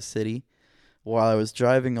led to the city. While I was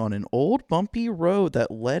driving on an old bumpy road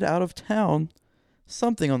that led out of town,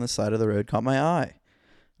 something on the side of the road caught my eye.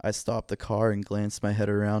 I stopped the car and glanced my head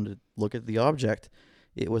around to look at the object.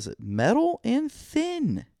 It was metal and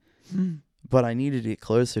thin, but I needed to get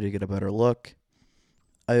closer to get a better look.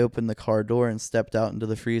 I opened the car door and stepped out into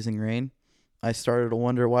the freezing rain. I started to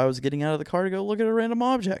wonder why I was getting out of the car to go look at a random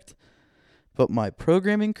object. But my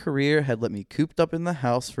programming career had let me cooped up in the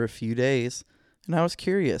house for a few days, and I was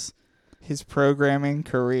curious. His programming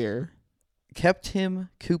career Kept him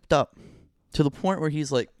cooped up to the point where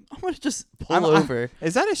he's like, I'm going to just pull over.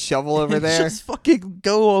 Is that a shovel over and there? Just fucking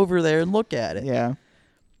go over there and look at it. Yeah.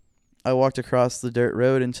 I walked across the dirt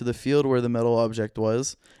road into the field where the metal object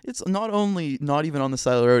was. It's not even on the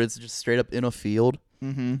side of the road, it's just straight up in a field.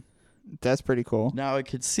 Mm-hmm. That's pretty cool. Now I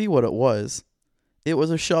could see what it was. It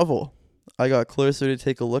was a shovel. I got closer to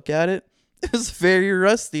take a look at it. It was very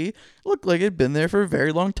rusty. It looked like it'd been there for a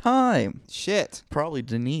very long time. Shit. Probably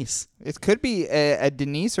Denise. It could be a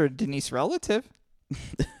Denise or a Denise relative.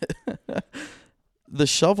 The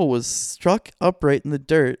shovel was struck upright in the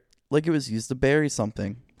dirt like it was used to bury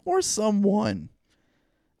something. Or someone.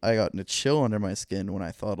 I got a chill under my skin when I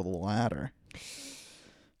thought of the latter.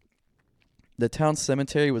 The town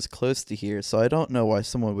cemetery was close to here, so I don't know why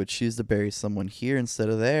someone would choose to bury someone here instead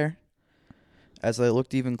of there. As I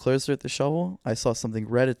looked even closer at the shovel, I saw something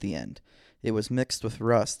red at the end. It was mixed with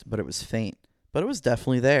rust, but it was faint. But it was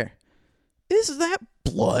definitely there. Is that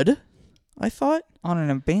blood? I thought. On an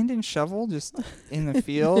abandoned shovel just in the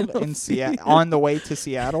field in Seattle, on the way to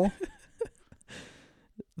Seattle.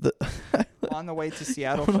 On the way to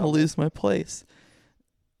Seattle. I'm going to lose my place.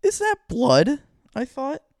 Is that blood? I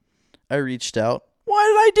thought. I reached out. Why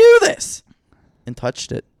did I do this? And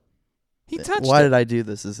touched it. He touched Why it. did I do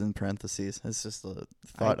this is in parentheses. It's just a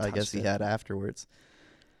thought I guess touched he it. had afterwards.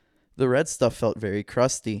 The red stuff felt very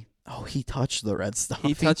crusty. Oh, he touched the red stuff.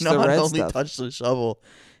 He touched the not red only stuff. touched the shovel.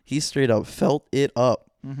 He straight up felt it up.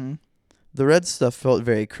 Mm-hmm. The red stuff felt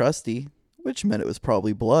very crusty, which meant it was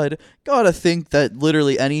probably blood. Gotta think that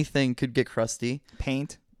literally anything could get crusty.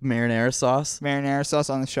 Paint. Marinara sauce. Marinara sauce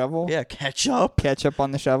on the shovel. Yeah, ketchup. Ketchup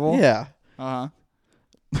on the shovel. Yeah. Uh-huh.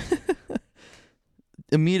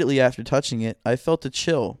 Immediately after touching it, I felt a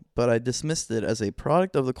chill, but I dismissed it as a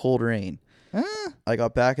product of the cold rain. I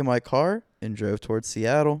got back in my car and drove towards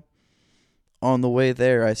Seattle. On the way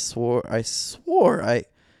there, I swore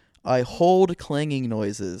I heard clanging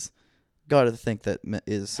noises. Gotta think that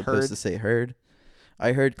is supposed to say heard.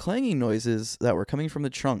 I heard clanging noises that were coming from the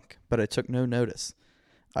trunk, but I took no notice.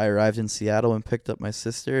 I arrived in Seattle and picked up my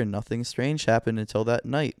sister, and nothing strange happened until that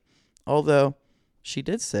night. Although, she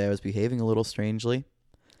did say I was behaving a little strangely.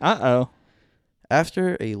 Uh-oh.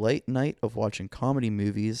 After a late night of watching comedy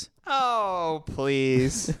movies, Oh,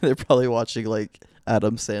 please. they're probably watching like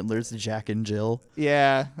Adam Sandler's Jack and Jill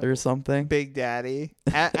Yeah. or something. Big Daddy.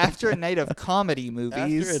 After a night of comedy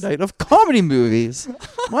movies. After a night of comedy movies.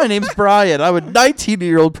 My name's Brian. I'm a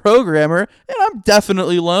 19-year-old programmer, and I'm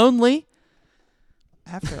definitely lonely.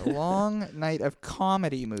 After a long night of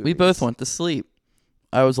comedy movies. We both went to sleep.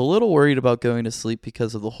 I was a little worried about going to sleep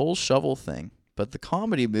because of the whole shovel thing, but the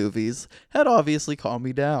comedy movies had obviously calmed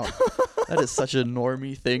me down. That is such a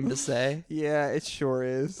normie thing to say. Yeah, it sure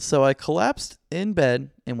is. So I collapsed in bed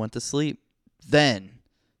and went to sleep. Then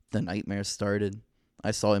the nightmare started.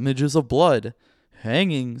 I saw images of blood,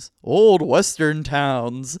 hangings, old western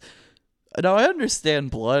towns. Now I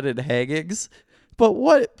understand blood and hangings, but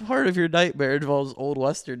what part of your nightmare involves old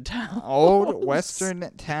western towns? Old western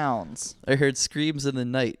towns. I heard screams in the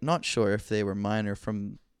night, not sure if they were mine or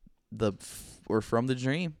from the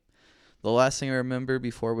dream. The last thing I remember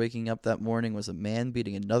before waking up that morning was a man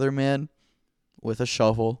beating another man with a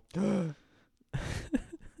shovel. I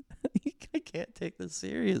can't take this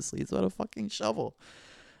seriously. It's not a fucking shovel.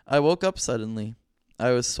 I woke up suddenly.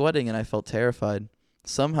 I was sweating and I felt terrified.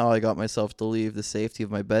 Somehow I got myself to leave the safety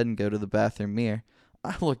of my bed and go to the bathroom mirror.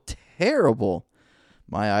 I looked terrible.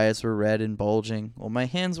 My eyes were red and bulging, while my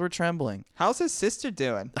hands were trembling. How's his sister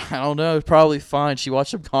doing? I don't know, probably fine. She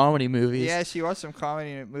watched some comedy movies. Yeah, she watched some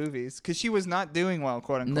comedy movies because she was not doing well,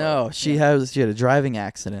 quote unquote. No, she Yeah. had a driving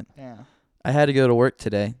accident. Yeah. I had to go to work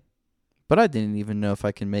today, but I didn't even know if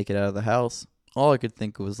I could make it out of the house. All I could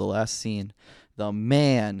think of was the last scene. The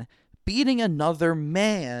man beating another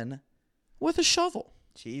man with a shovel.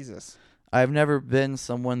 Jesus. I've never been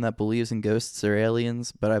someone that believes in ghosts or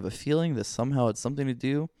aliens, but I have a feeling that somehow it's something to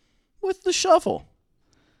do with the shovel.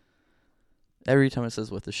 Every time it says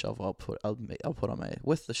with the shovel, I'll put on my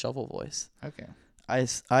with the shovel voice. Okay.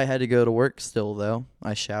 I had to go to work still though.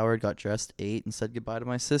 I showered, got dressed, ate, and said goodbye to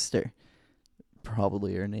my sister.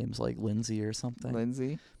 Probably her name's like Lindsay or something.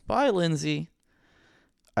 Lindsay. Bye, Lindsay.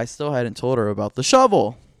 I still hadn't told her about the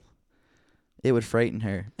shovel. It would frighten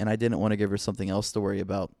her, and I didn't want to give her something else to worry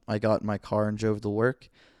about. I got in my car and drove to work.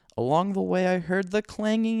 Along the way, I heard the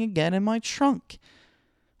clanging again in my trunk.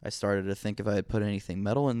 I started to think if I had put anything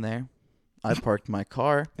metal in there. I parked my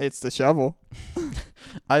car. It's the shovel.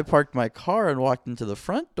 I parked my car and walked into the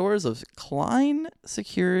front doors of Klein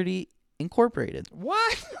Security Incorporated.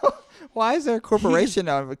 What? Why is there a corporation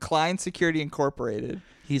of Klein Security Incorporated?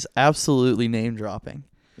 He's absolutely name dropping.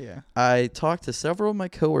 Yeah. I talked to several of my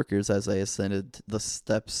coworkers as I ascended the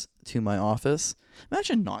steps to my office.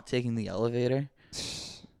 Imagine not taking the elevator,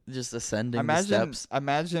 just ascending the steps.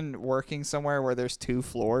 Imagine working somewhere where there's 2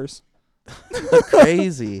 floors.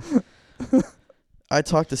 Crazy. I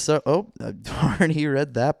talked to I already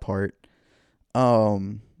read that part.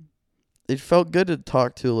 It felt good to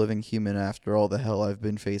talk to a living human after all the hell I've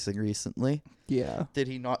been facing recently. Yeah. Did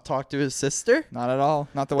he not talk to his sister? Not at all.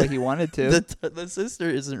 Not the way he wanted to. The sister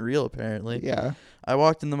isn't real, apparently. Yeah. I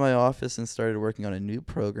walked into my office and started working on a new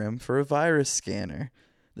program for a virus scanner.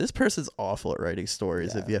 This person's awful at writing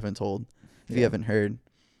stories, if you haven't heard.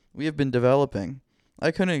 We have been developing.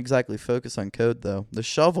 I couldn't exactly focus on code, though. The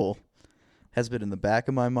shovel has been in the back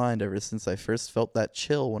of my mind ever since I first felt that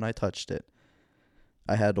chill when I touched it.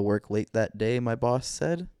 I had to work late that day, my boss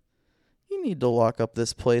said. You need to lock up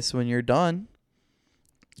this place when you're done.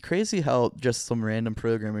 Crazy how just some random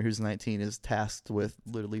programmer who's 19 is tasked with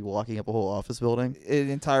literally walking up a whole office building. An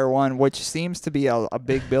entire one, which seems to be a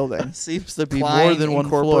big building. Seems to be Klein more than one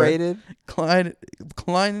Incorporated. floor.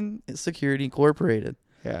 Klein Security Incorporated.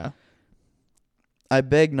 Yeah. I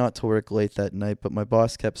begged not to work late that night, but my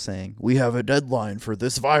boss kept saying, "We have a deadline for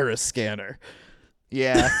this virus scanner."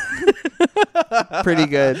 Yeah. Pretty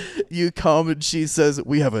good. You come and she says,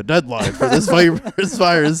 "We have a deadline for this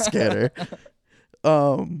virus scanner."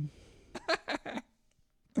 I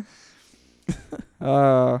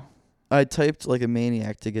typed like a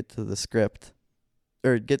maniac to get to the script,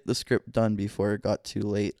 or get the script done before it got too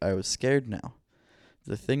late. I was scared now.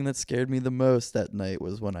 The thing that scared me the most that night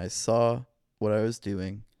was when I saw what I was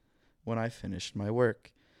doing when I finished my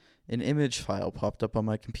work. An image file popped up on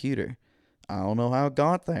my computer. I don't know how it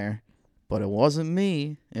got there, but it wasn't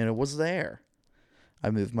me, and it was there.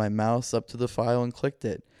 I moved my mouse up to the file and clicked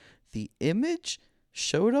it. The image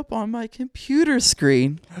showed up on my computer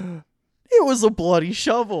screen. It was a bloody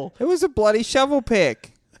shovel. It was a bloody shovel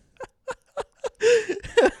pick.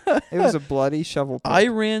 It was a bloody shovel pick. I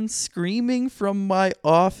ran screaming from my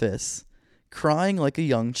office, crying like a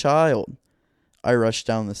young child. I rushed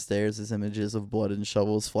down the stairs as images of blood and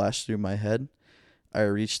shovels flashed through my head. I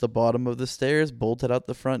reached the bottom of the stairs, bolted out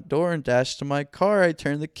the front door, and dashed to my car. I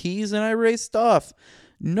turned the keys and I raced off.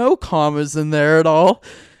 No commas in there at all.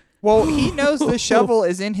 Well, he knows the shovel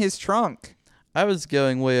is in his trunk. I was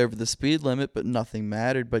going way over the speed limit, but nothing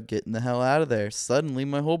mattered but getting the hell out of there. Suddenly,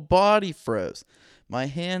 my whole body froze. My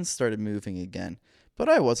hands started moving again, but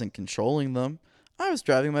I wasn't controlling them. I was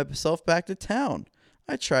driving myself back to town.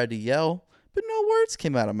 I tried to yell, but no words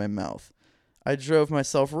came out of my mouth. I drove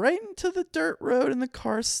myself right into the dirt road and the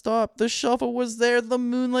car stopped. The shovel was there, the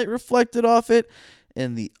moonlight reflected off it,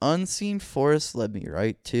 and the unseen forest led me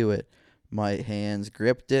right to it. My hands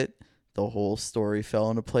gripped it. The whole story fell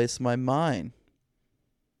into place in my mind.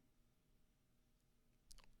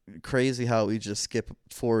 Crazy how we just skip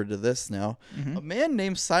forward to this now. Mm-hmm. A man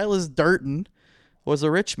named Silas Durton was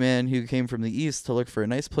a rich man who came from the east to look for a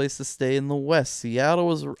nice place to stay in the west. Seattle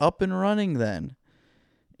was up and running then,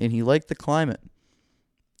 and he liked the climate.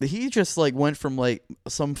 He just like went from like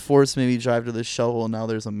some force maybe drive to the shovel, and now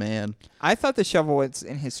there's a man. I thought the shovel was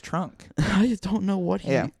in his trunk. I don't know what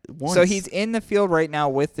he wants. So he's in the field right now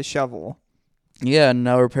with the shovel. Yeah, and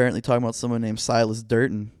now we're apparently talking about someone named Silas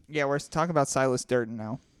Durton. Yeah, we're talking about Silas Durton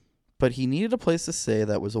now. But he needed a place to stay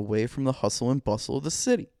that was away from the hustle and bustle of the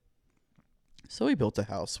city. So he built a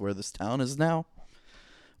house where this town is now.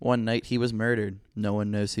 One night he was murdered. No one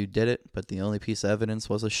knows who did it, but the only piece of evidence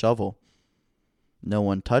was a shovel. No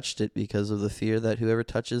one touched it because of the fear that whoever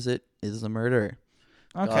touches it is the murderer.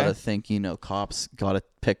 Okay. Gotta think, cops gotta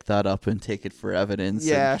pick that up and take it for evidence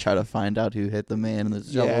Yeah. and try to find out who hit the man in the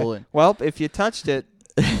shovel. Yeah. Well, if you touched it,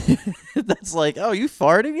 That's like, oh, you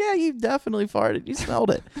farted? Yeah, you definitely farted. You smelled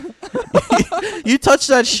it. You touched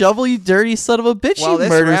that shovel, you dirty son of a bitch. well, You this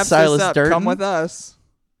murdered wraps Silas this up. Durden. Come with us.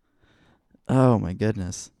 Oh my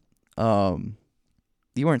goodness.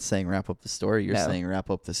 You weren't saying wrap up the story. You're No. saying wrap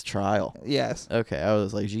up this trial. Yes. Okay, I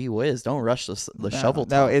was like, gee whiz, don't rush the No, shovel.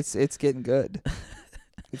 No, talk. it's getting good.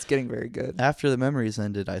 It's getting very good. After the memories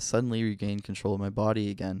ended, I suddenly regained control of my body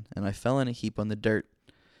again, and I fell in a heap on the dirt.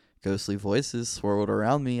 Ghostly voices swirled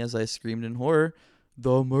around me as I screamed in horror,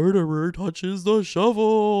 "The murderer touches the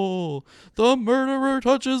shovel! The murderer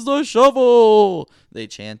touches the shovel!" they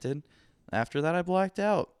chanted. After that, I blacked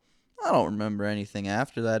out. I don't remember anything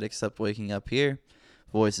after that except waking up here.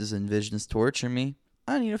 Voices and visions torture me.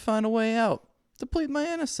 I need to find a way out to plead my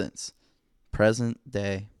innocence. Present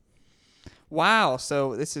day. Wow.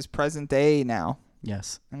 So this is present day now.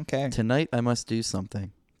 Yes. Okay. Tonight I must do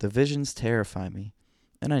something. The visions terrify me,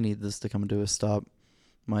 and I need this to come to a stop.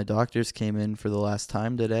 My doctors came in for the last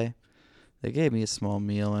time today. They gave me a small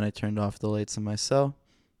meal, and I turned off the lights in my cell.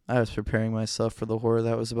 I was preparing myself for the horror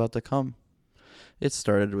that was about to come. It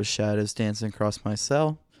started with shadows dancing across my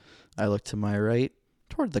cell. I looked to my right,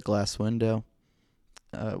 toward the glass window.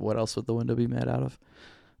 What else would the window be made out of?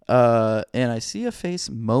 And I see a face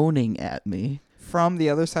moaning at me. From the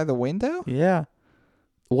other side of the window? Yeah.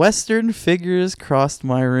 Western figures crossed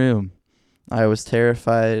my room. I was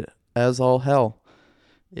terrified as all hell.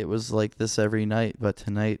 It was like this every night, but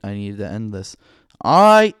tonight I needed to end this.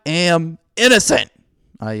 I am innocent,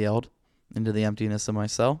 I yelled into the emptiness of my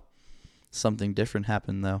cell. Something different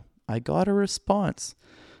happened, though. I got a response.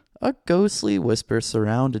 A ghostly whisper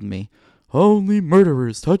surrounded me. Only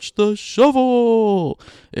murderers touch the shovel,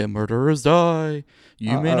 and murderers die.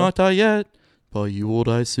 You may Uh-oh. not die yet, but you will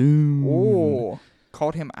die soon. Ooh.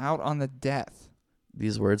 Called him out on the death.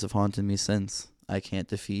 These words have haunted me since. I can't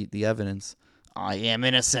defeat the evidence. I am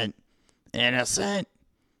innocent. Innocent.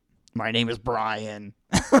 My name is Brian.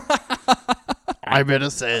 I'm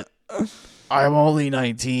innocent. I'm only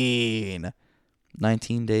 19.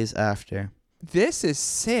 19 days after. This is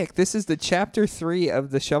sick. This is the chapter 3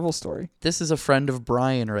 of the shovel story. This is a friend of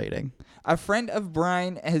Brian writing. A friend of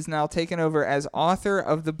Brian has now taken over as author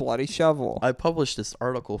of The Bloody Shovel. I published this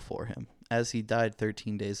article for him as he died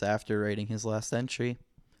 13 days after writing his last entry.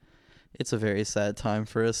 It's a very sad time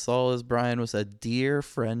for us all, as Brian was a dear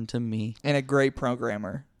friend to me. And a great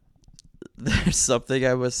programmer. There's something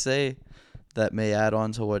I must say that may add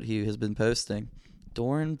on to what he has been posting.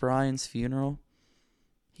 During Brian's funeral,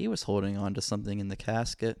 he was holding on to something in the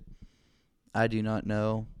casket. I do not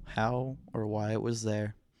know how or why it was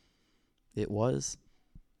there. It was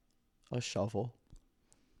a shovel.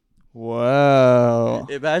 Whoa.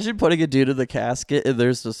 Imagine putting a dude in the casket and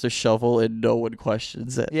there's just a shovel and no one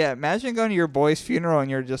questions it. Yeah, imagine going to your boy's funeral and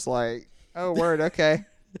you're just like, oh, word, okay.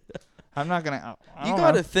 I'm not going to. You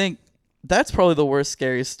gotta think, that's probably the worst,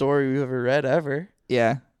 scariest story we've ever read ever.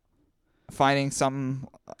 Yeah. Finding something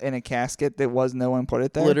in a casket that was no one put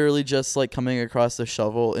it there. Literally just like coming across a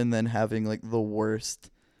shovel and then having like the worst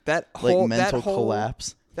That like whole mental that whole,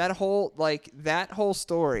 collapse. That whole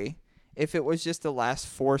story, if it was just the last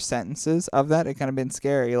 4 sentences of that, it kind of been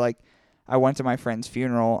scary. Like, I went to my friend's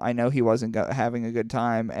funeral. I know he wasn't having a good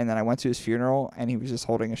time, and then I went to his funeral, and he was just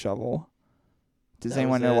holding a shovel. Does That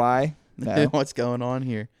anyone was know it. why? No. What's going on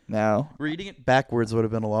here? No. Reading it backwards would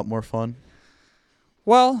have been a lot more fun.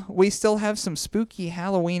 Well, we still have some spooky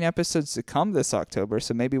Halloween episodes to come this October,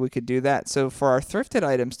 so maybe we could do that. So for our thrifted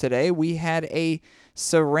items today, we had a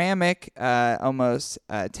ceramic, almost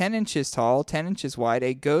 10 inches tall, 10 inches wide,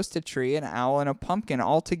 a ghost, a tree, an owl, and a pumpkin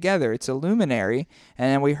all together. It's a luminary.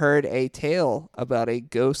 And then we heard a tale about a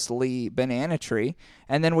ghostly banana tree.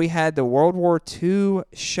 And then we had the World War II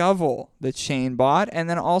shovel that Shane bought. And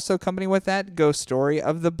then also accompanied with that ghost story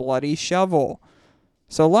of the bloody shovel.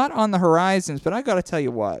 So a lot on the horizons, but I got to tell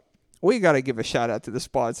you what. We got to give a shout out to the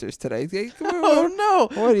sponsors today. Oh,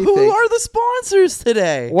 no. What do you Who think? are the sponsors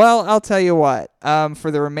today? Well, I'll tell you what.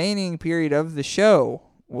 For the remaining period of the show,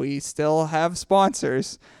 we still have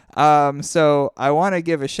sponsors. So I want to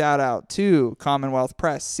give a shout out to Commonwealth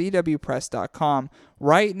Press, cwpress.com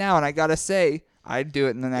right now. And I got to say, I'd do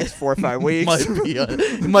it in the next 4 or 5 weeks.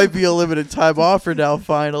 might be a limited time offer now,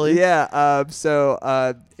 finally. Yeah.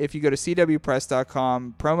 So if you go to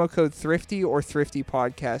cwpress.com, promo code Thrifty or Thrifty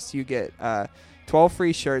Podcast, you get 12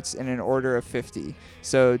 free shirts in an order of 50.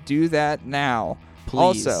 So do that now.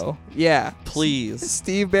 Please. Also, yeah. Please.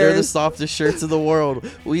 Steve They're the Bears. softest shirts in the world.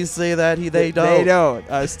 We say that, they don't. They don't.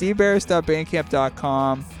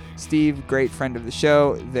 SteveBears.bandcamp.com. Steve, great friend of the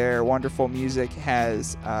show. Their wonderful music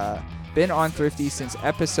has been on Thrifty since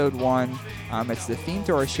episode 1. It's the theme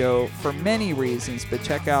to our show for many reasons, but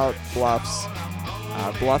check out Bluffs,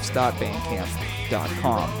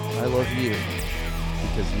 bluffs.bandcamp.com. I love you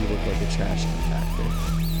because you look like a trash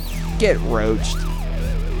compactor. Get roached.